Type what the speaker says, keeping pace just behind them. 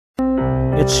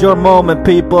It's your moment,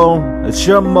 people. It's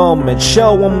your moment.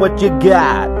 Show them what you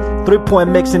got. 3-point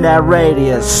mix in that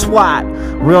radius. SWAT.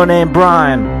 Real name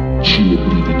Brian.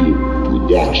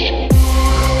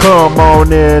 Come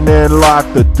on in and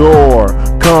lock the door.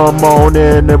 Come on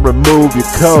in and remove your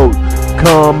coat.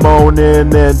 Come on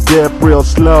in and dip real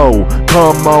slow.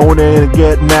 Come on in and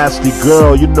get nasty,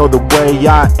 girl. You know the way,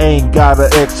 I ain't gotta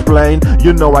explain.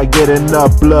 You know I get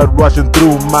enough blood rushing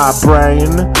through my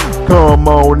brain. Come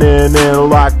on in and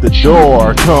lock the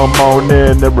door. Come on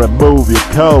in and remove your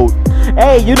coat.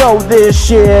 Hey, you know this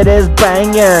shit is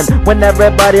banging. When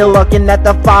everybody looking at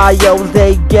the files,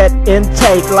 they get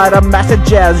intake like the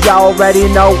messages. Y'all already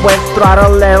know when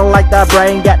throttling like the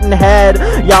brain getting head.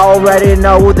 Y'all already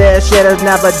know this shit is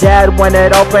never dead. When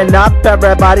it open up,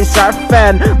 everybody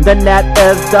surfing. The net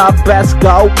is the best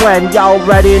going. Y'all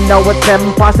already know it's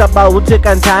impossible to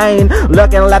contain.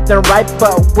 Looking left and right,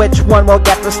 but which one will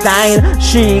get the stain?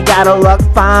 She gotta look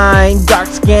fine, dark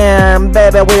skin,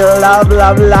 baby, we love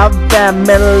them.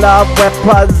 In love with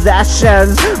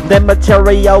possessions. They're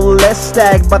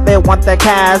materialistic, but they want the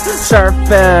cash.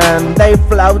 Surfing, they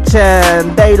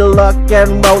floating, they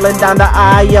looking, rolling down the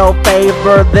aisle.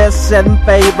 Favor this and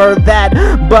favor that,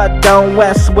 but don't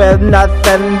mess with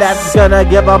nothing that's gonna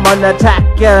give them an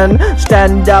attacking.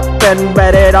 Stand up and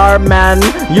ready, our man.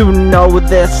 You know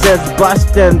this is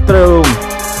busting through.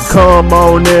 Come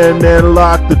on in and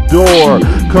lock the door.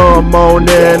 Come on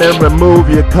in and remove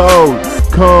your coat.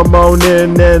 Come on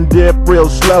in and dip real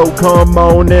slow. Come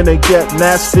on in and get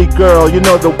nasty, girl. You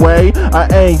know the way, I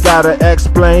ain't gotta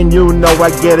explain. You know I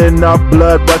get enough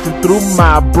blood rushing through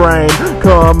my brain.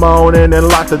 Come on in and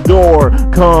lock the door.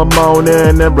 Come on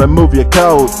in and remove your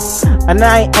coat. And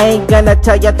I ain't gonna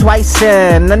tell you twice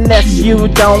in. Unless you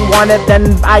don't want it,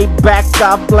 then I back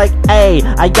up like, hey,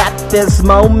 I got this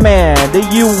moment. Do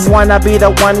you wanna be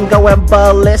the one going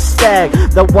ballistic?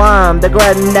 The one, the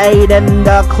grenade in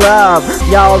the club.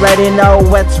 You already know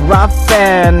it's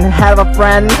roughin'. Have a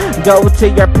friend go to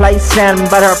your place and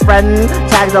but her friend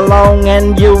tags along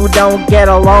and you don't get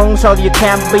along, so you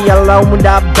can't be alone.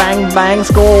 The bang bang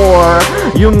score.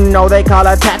 You know they call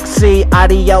a taxi.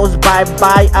 Adios, bye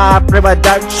bye,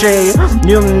 arrivederci.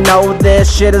 You know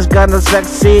this shit is gonna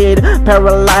succeed.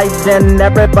 Paralyzing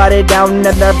everybody down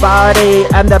in their body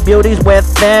and the beauties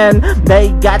within.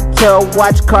 They got to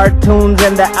watch cartoons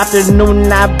in the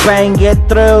afternoon. I bang it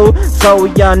through, so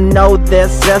you know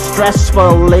this is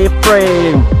stressfully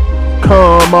free.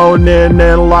 Come on in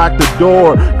and lock the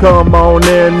door. Come on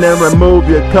in and remove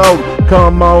your coat.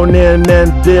 Come on in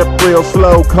and dip real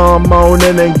slow. Come on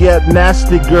in and get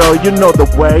nasty, girl. You know the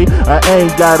way, I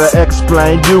ain't gotta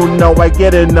explain. You know I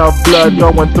get enough blood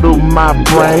going through my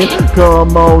brain.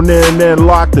 Come on in and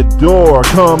lock the door.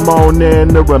 Come on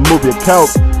in and remove your coat.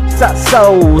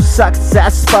 So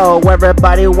successful,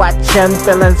 everybody watching,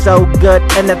 feeling so good,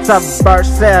 and it's a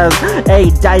versus.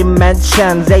 8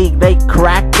 dimensions, they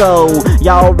crackle.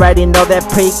 Y'all already know they're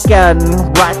peeking,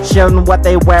 watching what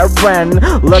they wearing,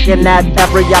 looking at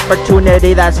every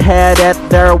opportunity that's headed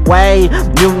their way.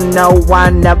 You know I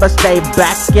never stay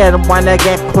back and wanna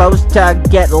get close to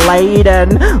get laden.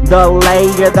 The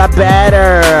later the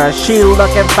better. She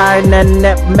looking fine and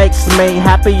it makes me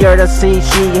happier to see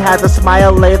she has a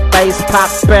smiley face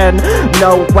poppin'.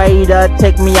 No way to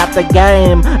take me out the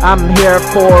game. I'm here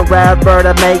forever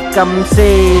to make them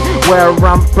see where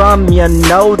I'm from. You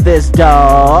know this,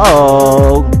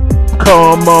 dog.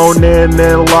 Come on in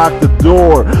and lock the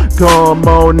door. Come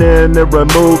on in and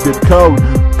remove your coat.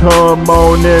 Come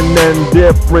on in and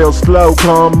dip real slow.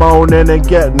 Come on in and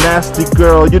get nasty,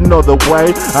 girl. You know the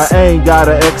way, I ain't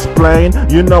gotta explain.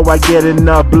 You know I get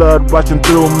enough blood rushing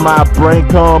through my brain.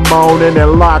 Come on in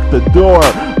and lock the door.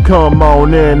 Come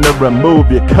on in and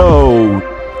remove your coat.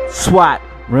 SWAT,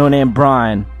 real name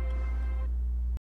Brian.